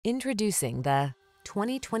Introducing the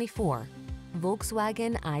 2024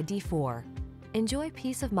 Volkswagen ID.4. Enjoy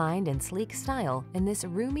peace of mind and sleek style in this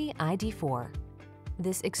roomy ID.4.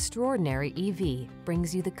 This extraordinary EV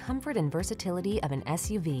brings you the comfort and versatility of an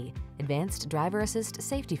SUV, advanced driver assist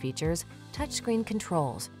safety features, touchscreen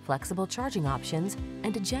controls, flexible charging options,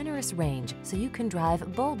 and a generous range so you can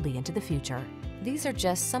drive boldly into the future. These are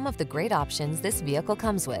just some of the great options this vehicle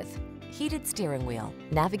comes with: heated steering wheel,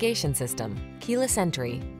 navigation system, keyless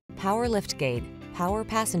entry, power liftgate, power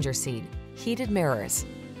passenger seat, heated mirrors,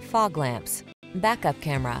 fog lamps, backup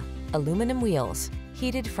camera, aluminum wheels,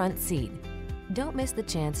 heated front seat. Don't miss the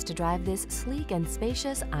chance to drive this sleek and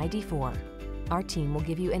spacious ID.4. Our team will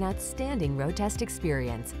give you an outstanding road test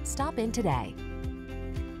experience. Stop in today.